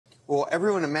Well,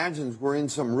 everyone imagines we're in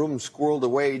some room squirreled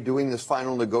away doing this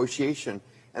final negotiation,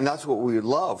 and that's what we would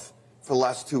love for the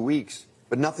last 2 weeks.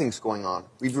 But nothing's going on.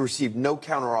 We've received no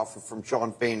counteroffer from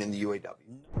Sean Fain in the UAW.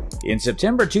 In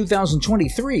September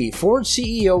 2023, Ford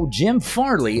CEO Jim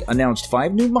Farley announced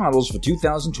 5 new models for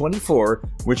 2024,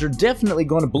 which are definitely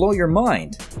going to blow your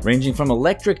mind. Ranging from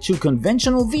electric to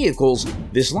conventional vehicles,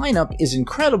 this lineup is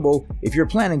incredible if you're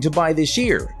planning to buy this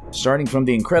year. Starting from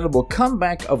the incredible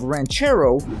comeback of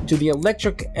Ranchero to the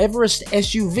electric Everest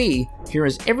SUV, here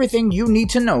is everything you need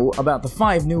to know about the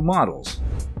 5 new models.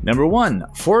 Number 1.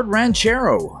 Ford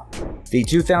Ranchero. The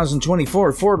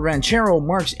 2024 Ford Ranchero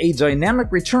marks a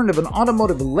dynamic return of an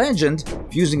automotive legend,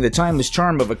 fusing the timeless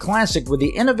charm of a classic with the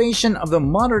innovation of the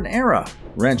modern era.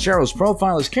 Ranchero's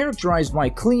profile is characterized by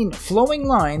clean, flowing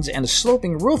lines and a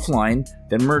sloping roofline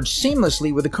that merge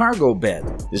seamlessly with the cargo bed.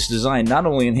 This design not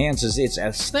only enhances its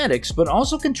aesthetics, but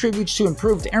also contributes to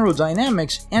improved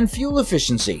aerodynamics and fuel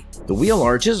efficiency. The wheel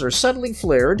arches are subtly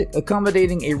flared,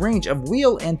 accommodating a range of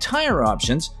wheel and tire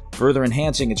options, further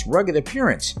enhancing its rugged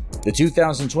appearance. The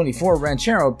 2024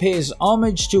 Ranchero pays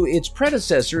homage to its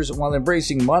predecessors while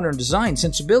embracing modern design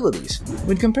sensibilities.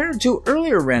 When compared to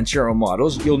earlier Ranchero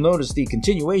models, you'll notice the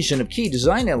continuation of key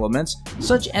design elements,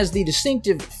 such as the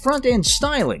distinctive front-end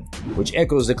styling, which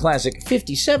echoes the classic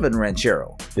 57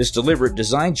 Ranchero. This deliberate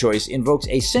design choice invokes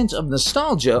a sense of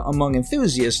nostalgia among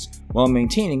enthusiasts while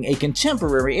maintaining a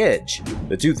contemporary edge.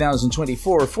 The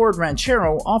 2024 Ford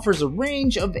Ranchero offers a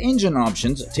range of engine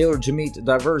options tailored to meet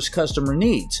diverse customer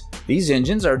needs. These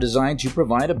engines are designed to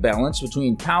provide a balance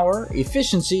between power,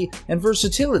 efficiency, and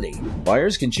versatility.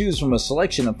 Buyers can choose from a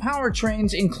selection of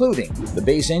powertrains, including the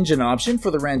base engine option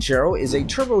for the Ranchero is a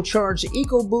turbocharged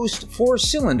EcoBoost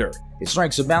 4-cylinder. It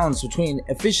strikes a balance between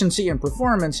efficiency and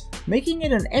performance, making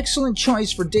it an excellent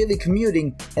choice for daily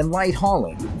commuting and light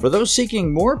hauling. For those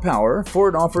seeking more power,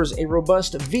 Ford offers a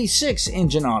robust V6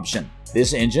 engine option.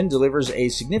 This engine delivers a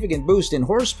significant boost in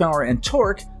horsepower and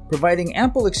torque, providing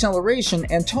ample acceleration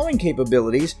and towing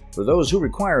capabilities for those who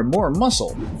require more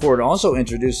muscle. Ford also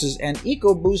introduces an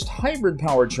EcoBoost hybrid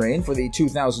powertrain for the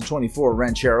 2024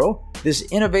 Ranchero. This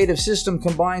innovative system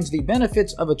combines the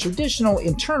benefits of a traditional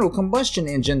internal combustion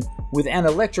engine with an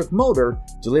electric motor,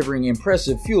 delivering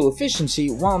impressive fuel efficiency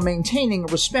while maintaining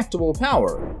respectable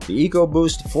power. The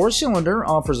EcoBoost 4-cylinder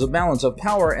offers a balance of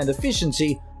power and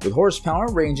efficiency, with horsepower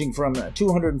ranging from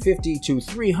 250 to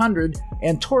 300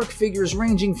 and torque figures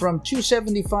ranging from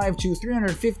 275 to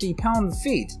 350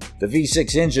 pound-feet. The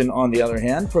V6 engine, on the other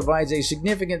hand, provides a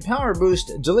significant power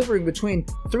boost, delivering between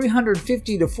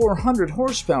 350 to 400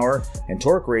 horsepower and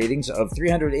torque ratings of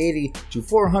 380 to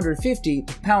 450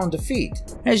 pound-feet.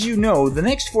 As you know, the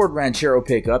next Ford Ranchero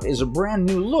pickup is a brand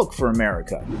new look for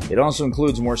America. It also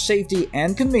includes more safety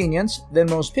and convenience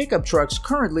than most pickup trucks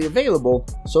currently available,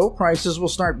 so prices will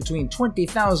start between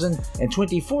 $20,000 and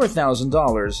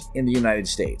 $24,000 in the United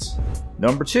States.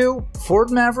 Number 2. Ford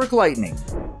Maverick Lightning.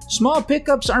 Small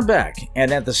pickups are back,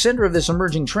 and at the center of this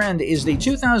emerging trend is the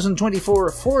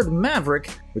 2024 Ford Maverick,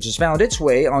 which has found its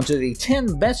way onto the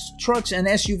 10 best trucks and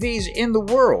SUVs in the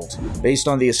world. Based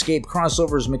on the Escape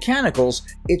crossover's mechanicals,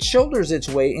 it shoulders its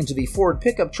way into the Ford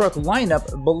pickup truck lineup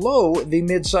below the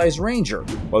midsize Ranger.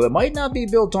 While it might not be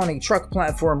built on a truck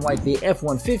platform like the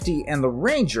F-150 and the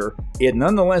Ranger, it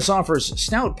nonetheless offers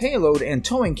stout payload and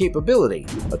towing capability.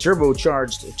 A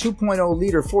turbocharged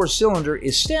 2.0-liter 4-cylinder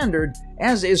is standard,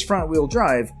 as is front-wheel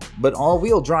drive, but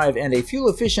all-wheel drive and a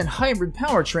fuel-efficient hybrid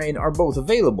powertrain are both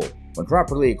available. When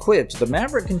properly equipped, the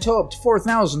Maverick can tow up to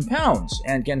 4,000 pounds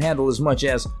and can handle as much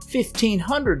as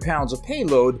 1,500 pounds of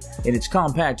payload in its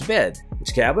compact bed.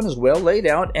 Its cabin is well laid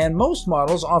out, and most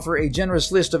models offer a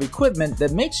generous list of equipment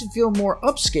that makes it feel more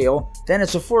upscale than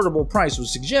its affordable price would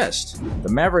suggest. The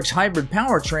Maverick's hybrid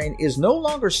powertrain is no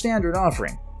longer standard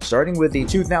offering. Starting with the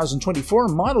 2024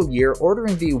 model year,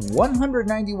 ordering the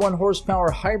 191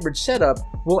 horsepower hybrid setup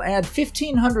will add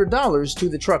 $1,500 to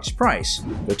the truck's price.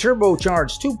 The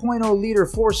turbocharged 2.0-liter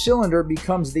 4-cylinder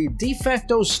becomes the de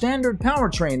facto standard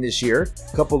powertrain this year.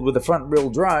 Coupled with the front-wheel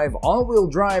drive, all-wheel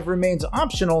drive remains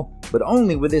optional, but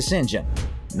only with this engine.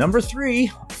 Number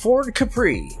 3. Ford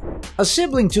Capri. A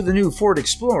sibling to the new Ford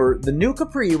Explorer, the new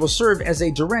Capri will serve as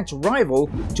a direct rival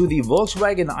to the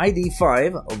Volkswagen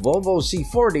ID.5, Volvo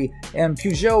C40, and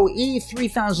Peugeot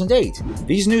E3008.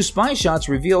 These new spy shots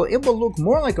reveal it will look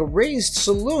more like a raised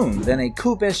saloon than a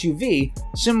coupe SUV,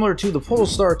 similar to the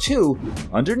Polestar 2.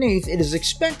 Underneath, it is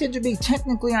expected to be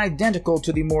technically identical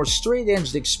to the more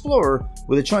straight-edged Explorer,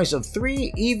 with a choice of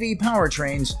 3 EV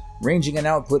powertrains, ranging in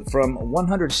output from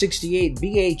 168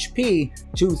 bhp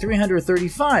to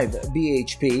 335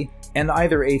 bhp, and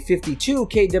either a 52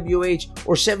 kWh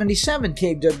or 77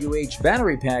 kWh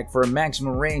battery pack for a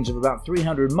maximum range of about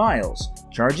 300 miles.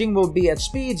 Charging will be at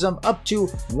speeds of up to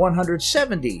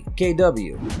 170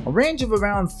 kW. A range of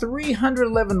around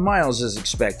 311 miles is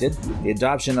expected. The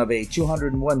adoption of a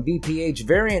 201 bph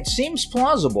variant seems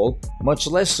plausible, much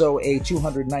less so a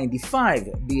 295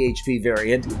 bhp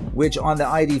variant, which on the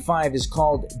ID.5 is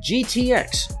called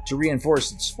GTX to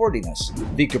reinforce its sportiness.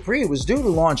 The Capri was due to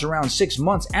launch around 6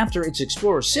 months after its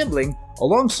Explorer sibling,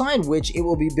 alongside which it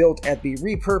will be built at the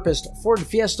repurposed Ford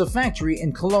Fiesta factory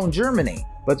in Cologne, Germany.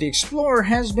 But the Explorer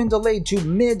has been delayed to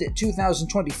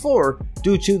mid-2024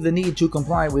 due to the need to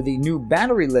comply with the new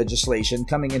battery legislation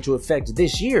coming into effect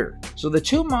this year, so the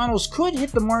two models could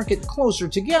hit the market closer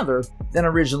together than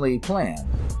originally planned.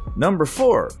 Number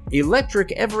 4.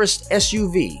 Electric Everest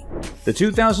SUV. The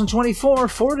 2024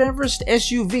 Ford Everest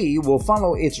SUV will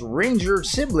follow its Ranger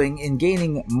sibling in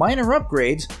gaining minor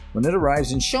upgrades when it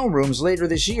arrives in showrooms later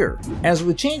this year. As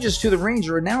with changes to the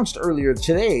Ranger announced earlier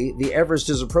today, the Everest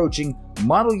is approaching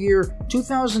model year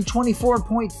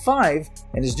 2024.5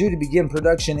 and is due to begin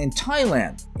production in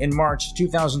Thailand in March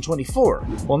 2024.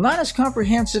 While not as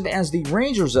comprehensive as the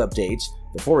Ranger's updates,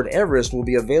 the Ford Everest will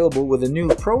be available with a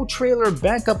new Pro Trailer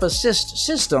Backup Assist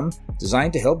system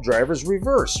designed to help drivers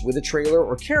reverse with a trailer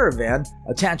or caravan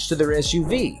attached to their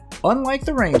SUV. Unlike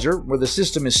the Ranger, where the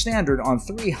system is standard on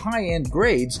 3 high-end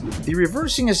grades, the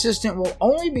reversing assistant will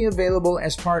only be available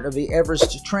as part of the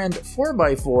Everest Trend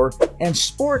 4x4 and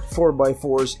Sport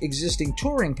 4x4's existing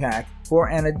touring pack for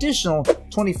an additional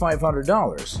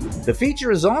 $2,500. The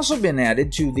feature has also been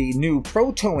added to the new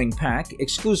Pro Towing pack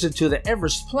exclusive to the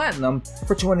Everest Platinum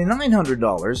for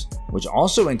 $2,900, which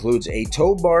also includes a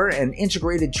tow bar and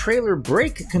integrated trailer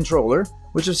brake controller,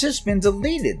 which have since been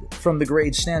deleted from the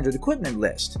grade standard equipment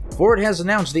list. Ford has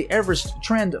announced the Everest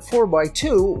Trend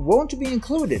 4x2 won't be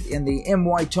included in the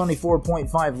MY24.5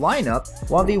 lineup,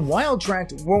 while the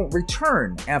Wildtrak won't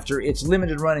return after its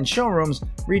limited run in showrooms,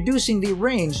 reducing the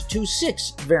range to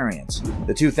 6 variants.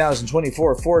 The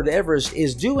 2024 Ford Everest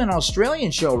is due in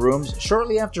Australian showrooms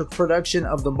shortly after production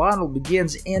of the model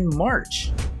begins in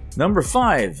March. Number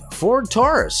 5. Ford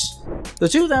Taurus. The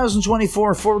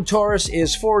 2024 Ford Taurus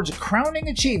is Ford's crowning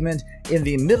achievement in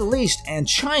the Middle East and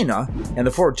China, and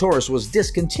the Ford Taurus was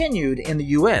discontinued in the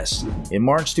US in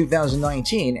March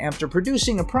 2019 after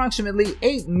producing approximately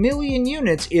 8 million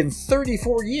units in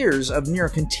 34 years of near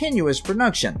continuous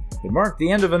production. It marked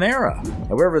the end of an era.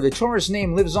 However, the Taurus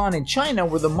name lives on in China,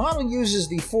 where the model uses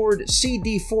the Ford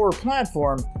CD4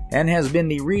 platform and has been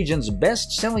the region's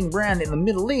best-selling brand in the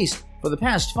Middle East for the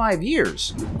past 5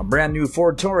 years. A brand new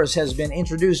Ford Taurus has been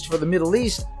introduced for the Middle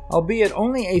East, albeit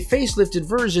only a facelifted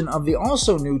version of the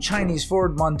also new Chinese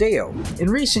Ford Mondeo. In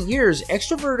recent years,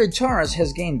 extroverted Taurus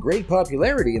has gained great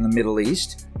popularity in the Middle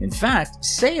East. In fact,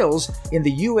 sales in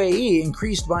the UAE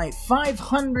increased by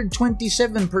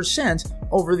 527%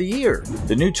 over the year.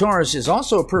 The new Taurus is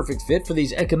also a perfect fit for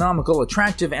these economical,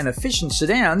 attractive, and efficient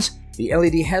sedans. The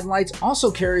LED headlights also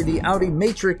carry the Audi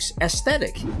Matrix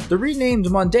aesthetic. The renamed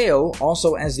Mondeo,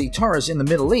 also as the Taurus in the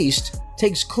Middle East,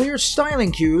 takes clear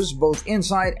styling cues both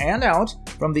inside and out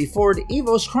from the Ford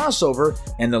Evos crossover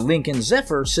and the Lincoln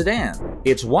Zephyr sedan.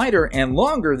 It's wider and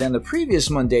longer than the previous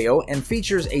Mondeo and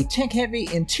features a tech-heavy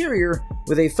interior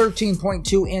with a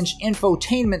 13.2-inch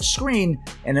infotainment screen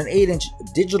and an 8-inch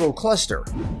digital cluster.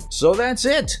 So that's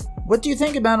it! What do you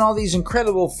think about all these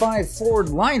incredible 5 Ford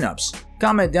lineups?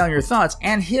 Comment down your thoughts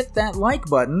and hit that like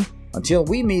button. Until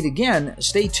we meet again,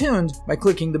 stay tuned by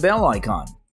clicking the bell icon.